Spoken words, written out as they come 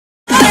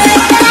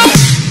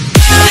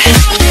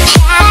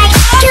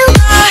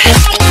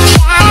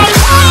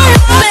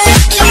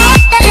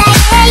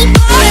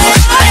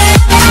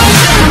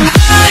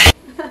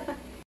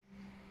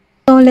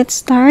let's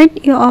start.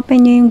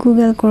 I-open nyo yung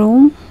Google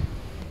Chrome.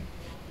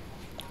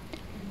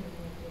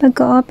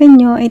 Pagka-open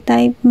nyo,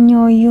 i-type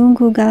nyo yung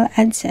Google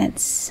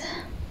Adsense.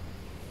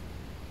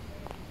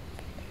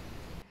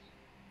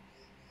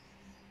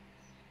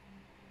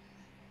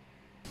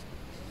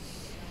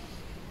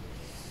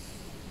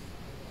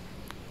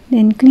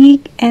 Then,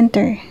 click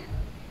Enter.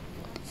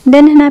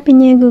 Then, hanapin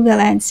nyo yung Google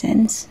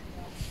Adsense.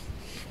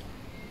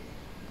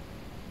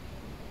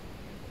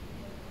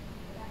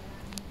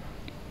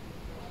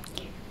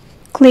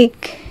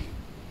 Click.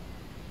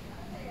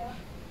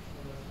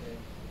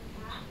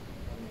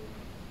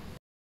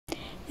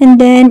 And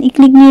then,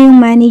 i-click nyo yung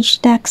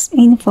Manage Tax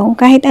Info.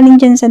 Kahit alin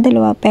dyan sa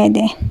dalawa,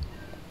 pwede.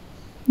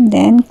 And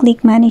then,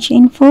 click Manage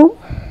Info.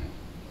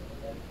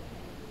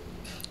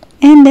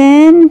 And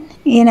then,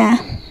 yun na.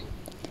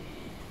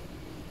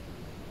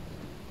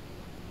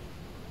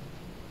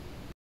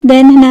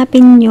 Then,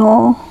 hanapin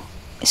nyo,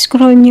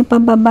 scroll nyo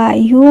pababa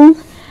yung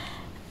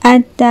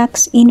Add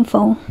Tax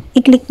Info.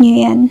 I-click nyo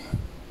yan.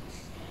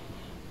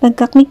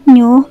 Pagka-click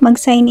nyo,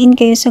 mag-sign in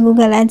kayo sa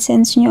Google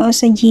AdSense nyo o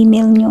sa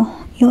Gmail nyo.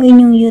 Yung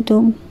inyong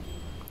YouTube.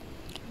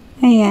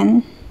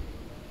 Ayan.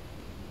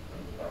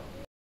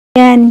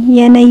 Yan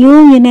na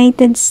yung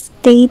United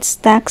States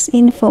Tax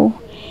Info.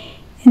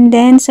 And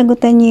then,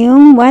 sagutan nyo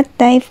yung what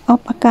type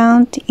of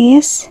account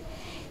is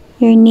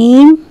your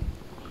name.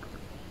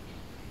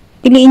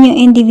 Piliin yung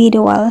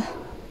individual.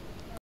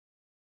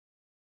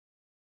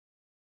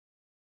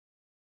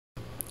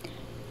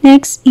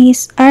 Next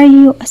is, are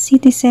you a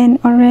citizen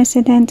or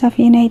resident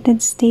of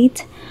United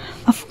States?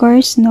 Of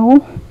course,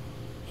 no.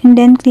 And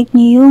then, click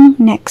nyo yung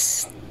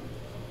next.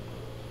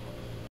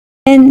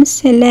 Then,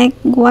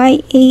 select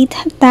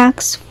Y8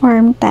 tax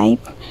form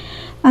type.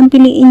 Ang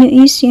piliin nyo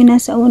is yun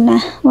nasa una,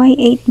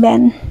 Y8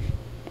 Ben.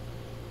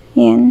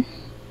 Yan.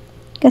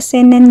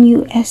 Kasi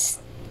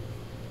non-US.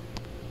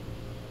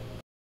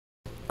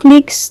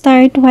 Click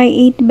Start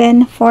Y8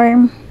 Ben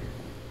form.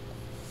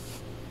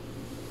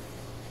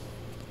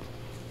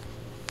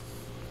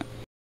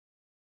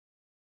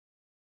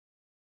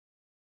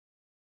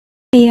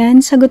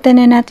 Ayan, sagutan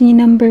na natin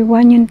yung number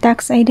 1, yung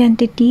tax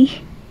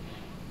identity.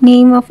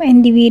 Name of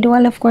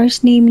individual, of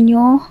course, name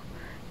nyo.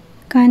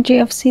 Country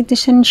of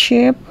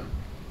citizenship,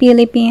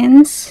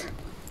 Philippines.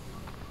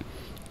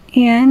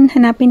 Ayan,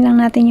 hanapin lang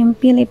natin yung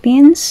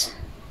Philippines.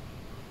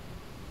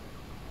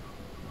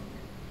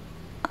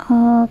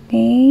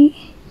 Okay.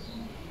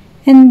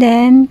 And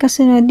then,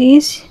 kasunod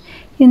is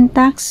yung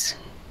tax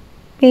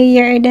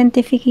payer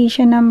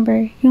identification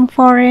number. Yung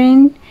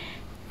foreign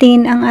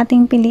TIN ang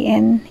ating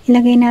piliin.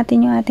 Ilagay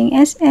natin yung ating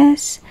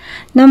SS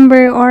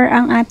number or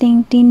ang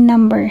ating TIN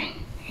number.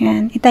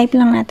 Yan, i-type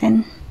lang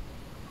natin.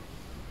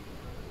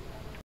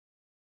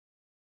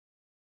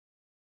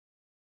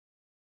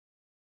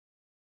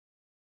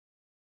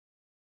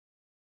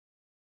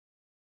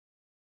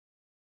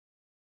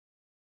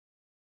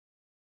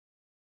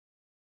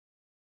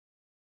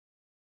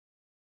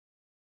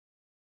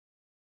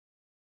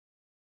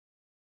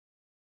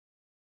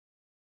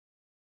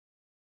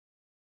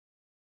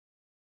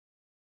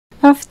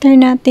 After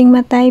nating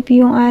ma-type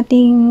yung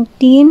ating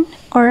TIN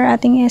or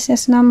ating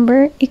SS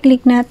number,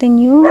 i-click natin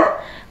yung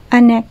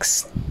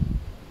Annex.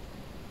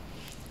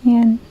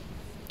 Yan.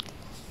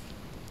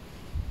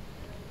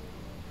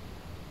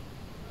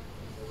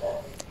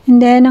 And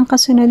then, ang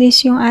kasunod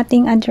is yung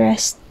ating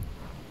address.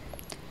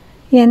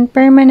 Yan,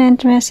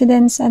 permanent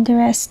residence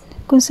address.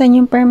 Kung saan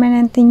yung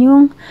permanent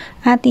yung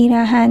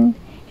atirahan.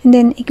 And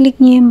then, i-click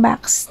nyo yung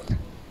box.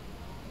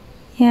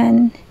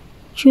 Yan.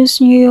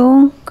 Choose nyo yung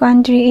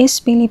country is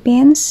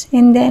Philippines.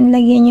 And then,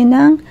 lagyan nyo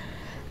ng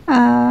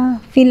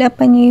fill up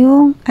nyo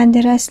yung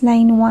address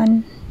line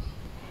 1.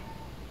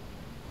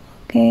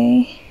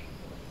 Okay.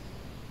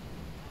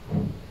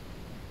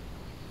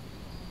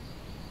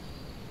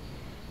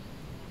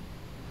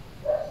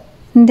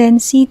 And then,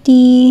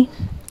 city.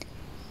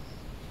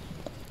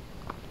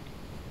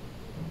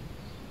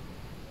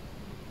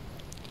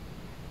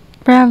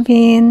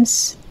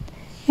 Province.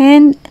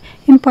 And,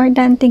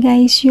 importante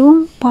guys,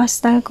 yung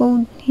postal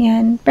code.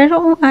 Yan. Pero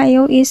kung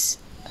ayaw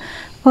is,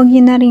 huwag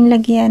nyo na rin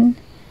lagyan.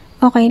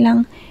 Okay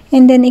lang.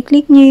 And then,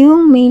 i-click nyo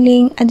yung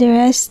mailing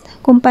address.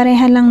 Kung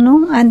pareha lang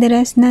nung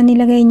address na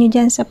nilagay nyo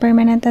dyan sa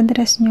permanent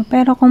address nyo.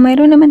 Pero kung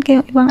mayroon naman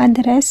kayong ibang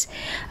address,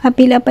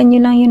 pilapan nyo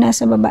lang yun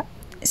nasa baba.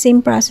 Same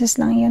process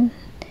lang yun.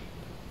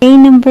 Okay,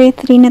 number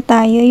 3 na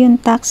tayo,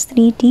 yung tax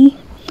treaty.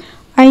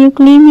 Are you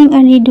claiming a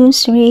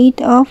reduced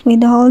rate of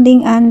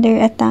withholding under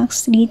a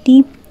tax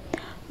treaty?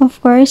 Of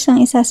course,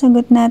 ang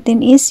isasagot natin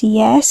is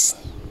yes.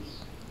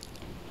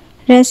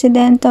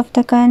 Resident of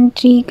the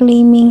country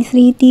claiming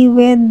treaty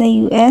with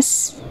the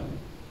US.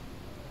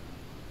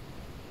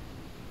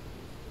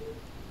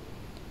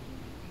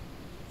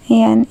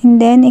 Ayan. And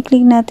then,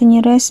 i-click natin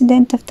yung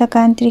resident of the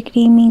country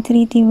claiming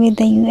treaty with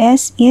the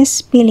US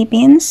is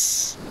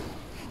Philippines.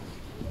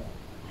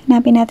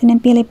 Hanapin natin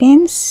ang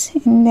Philippines.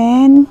 And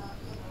then,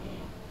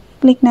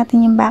 click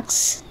natin yung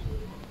box.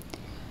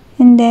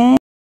 And then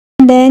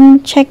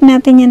check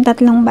natin yung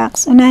tatlong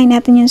box. Unahin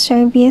natin yung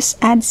service,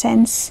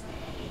 AdSense.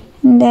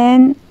 And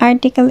then,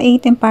 Article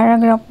 8 and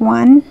Paragraph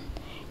 1.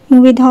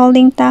 Yung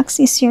withholding tax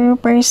is 0%.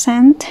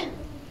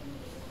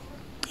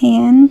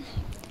 Ayan.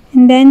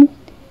 And then,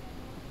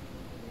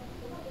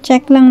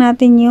 check lang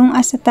natin yung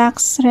as a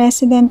tax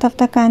resident of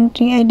the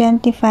country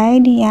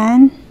identified.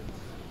 Ayan.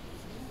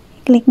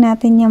 Click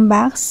natin yung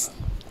box.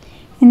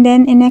 And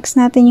then, next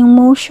natin yung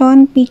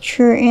motion,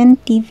 picture,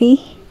 and TV.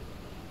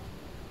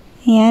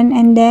 Ayan.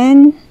 And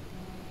then,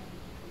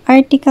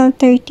 Article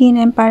 13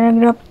 and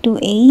Paragraph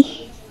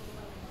 2A.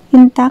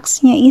 Yung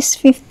tax niya is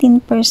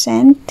 15%.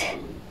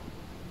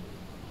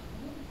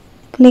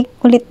 Click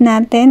ulit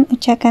natin o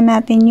checkan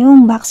natin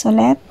yung box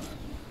ulit.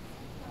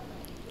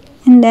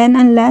 And then,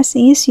 ang last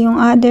is yung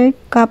other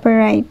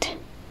copyright.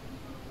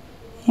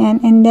 Ayan.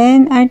 And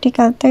then,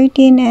 Article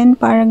 13 and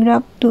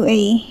Paragraph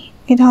 2A.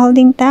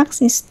 Withholding tax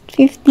is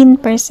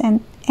 15%.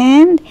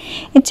 And,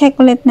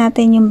 i-check ulit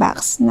natin yung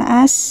box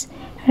na as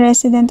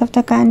resident of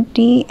the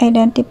country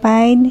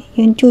identified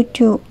yung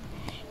chuchu.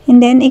 And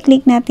then,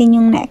 i-click natin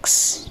yung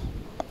next.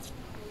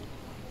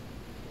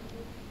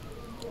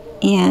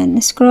 Ayan.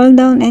 Scroll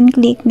down and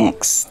click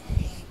next.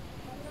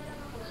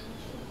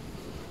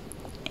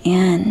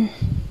 Ayan.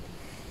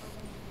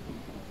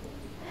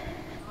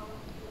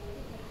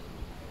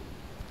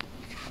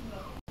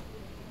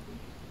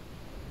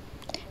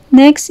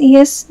 Next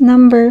is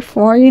number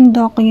 4, yung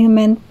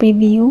document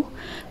preview.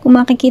 Kung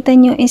makikita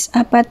nyo is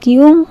apat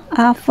yung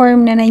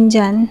form na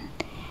nandyan.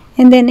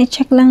 And then,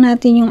 i-check lang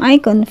natin yung I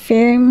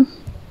confirm.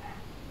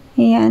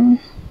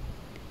 Ayan.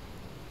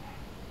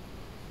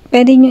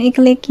 Pwede nyo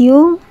i-click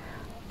yung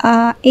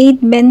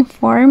 8-ben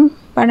form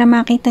para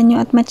makita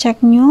nyo at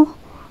ma-check nyo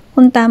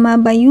kung tama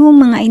ba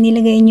yung mga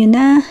inilagay nyo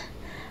na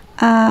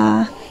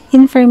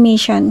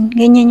information.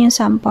 Ganyan yung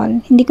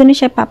sample. Hindi ko na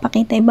siya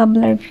papakita.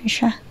 Iba-blur ko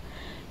siya.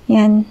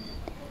 Yan.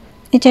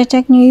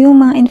 I-check nyo yung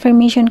mga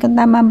information kung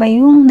tama ba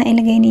yung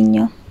nailagay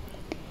ninyo.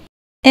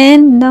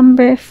 And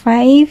number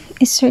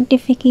 5 is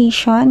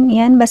certification.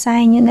 Yan.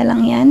 Basahin nyo na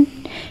lang yan.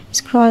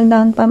 Scroll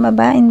down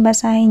pababa and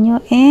basahin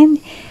nyo.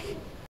 And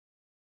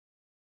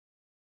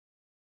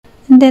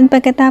then,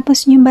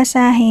 pagkatapos nyo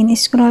basahin,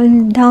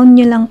 scroll down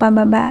nyo lang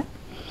pababa.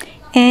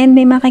 And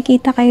may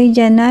makikita kayo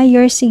dyan na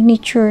your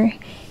signature.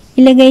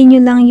 Ilagay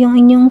nyo lang yung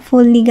inyong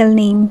full legal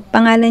name.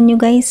 Pangalan nyo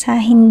guys ha,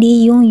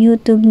 hindi yung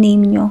YouTube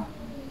name nyo.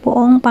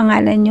 Buong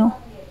pangalan nyo.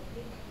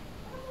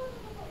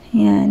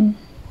 Yan.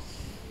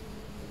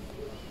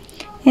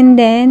 And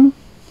then,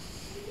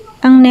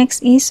 ang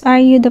next is,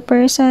 are you the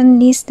person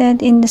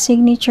listed in the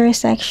signature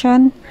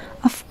section?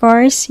 Of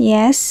course,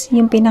 yes.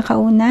 Yung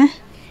pinakauna.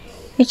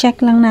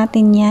 I-check lang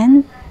natin yan.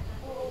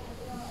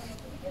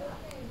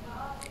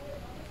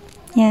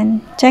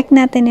 Yan. Check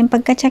natin. And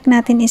pagka-check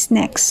natin is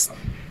next.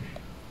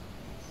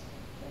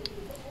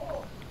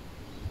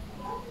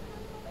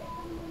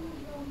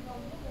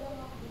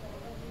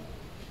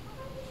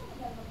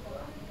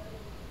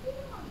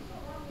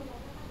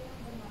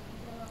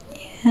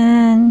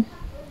 Yan.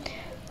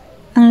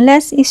 Ang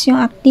last is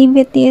yung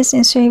activities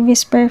and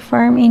service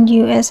performed in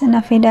US and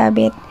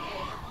affidavit.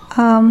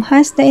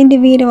 Has the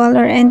individual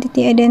or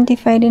entity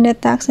identified in the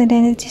tax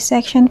identity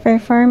section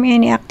performed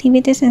any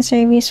activities and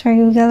service for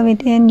legal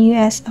within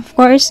US? Of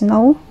course,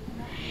 no.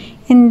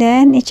 And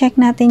then, i-check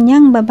natin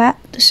yung baba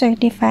to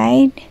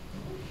certified.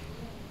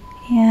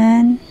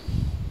 Yan.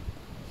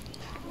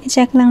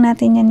 I-check lang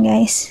natin yan,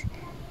 guys.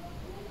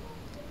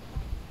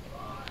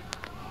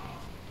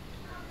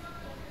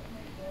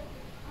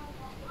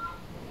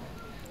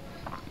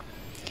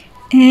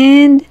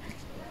 And,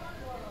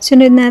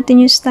 sunod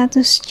natin yung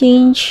status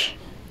change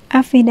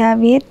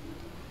affidavit.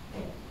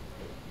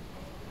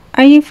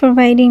 Are you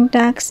providing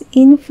tax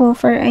info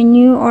for a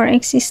new or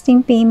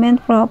existing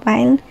payment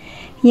profile?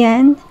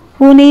 Yan.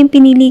 Una yung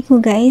pinili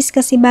ko guys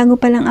kasi bago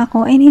pa lang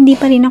ako and hindi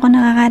pa rin ako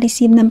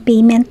nakaka-receive ng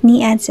payment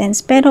ni Adsense.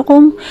 Pero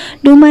kung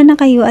luma na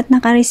kayo at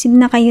naka-receive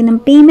na kayo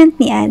ng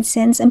payment ni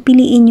Adsense, ang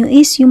piliin nyo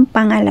is yung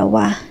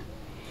pangalawa.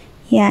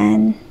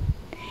 Yan.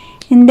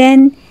 And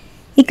then,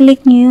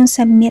 i-click nyo yung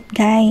submit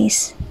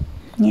guys.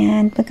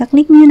 Yan.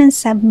 Pagka-click nyo ng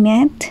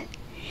submit,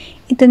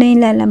 ito na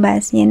yung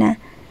lalabas. Yan na.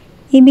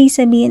 Ibig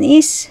sabihin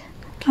is,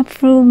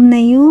 approve na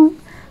yung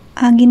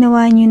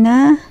ginawa nyo na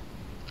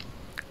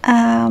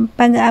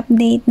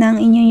pag-update ng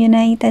inyong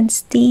United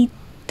States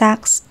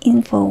tax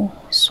info.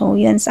 So,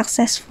 yan.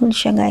 Successful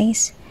siya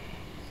guys.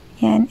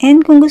 Yan.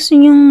 And kung gusto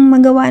nyo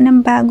magawa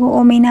ng bago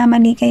o may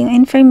namali kayong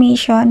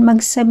information,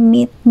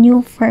 mag-submit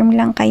new form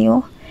lang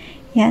kayo.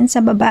 Yan,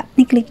 sa baba,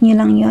 ni-click nyo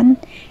lang yon.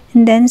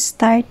 And then,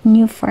 start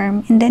new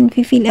form. And then,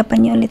 fill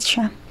upan nyo ulit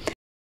siya.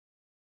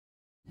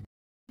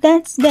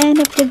 That's the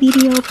end of the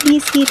video.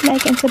 Please hit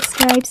like and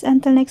subscribe.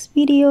 Until next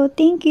video.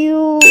 Thank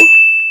you!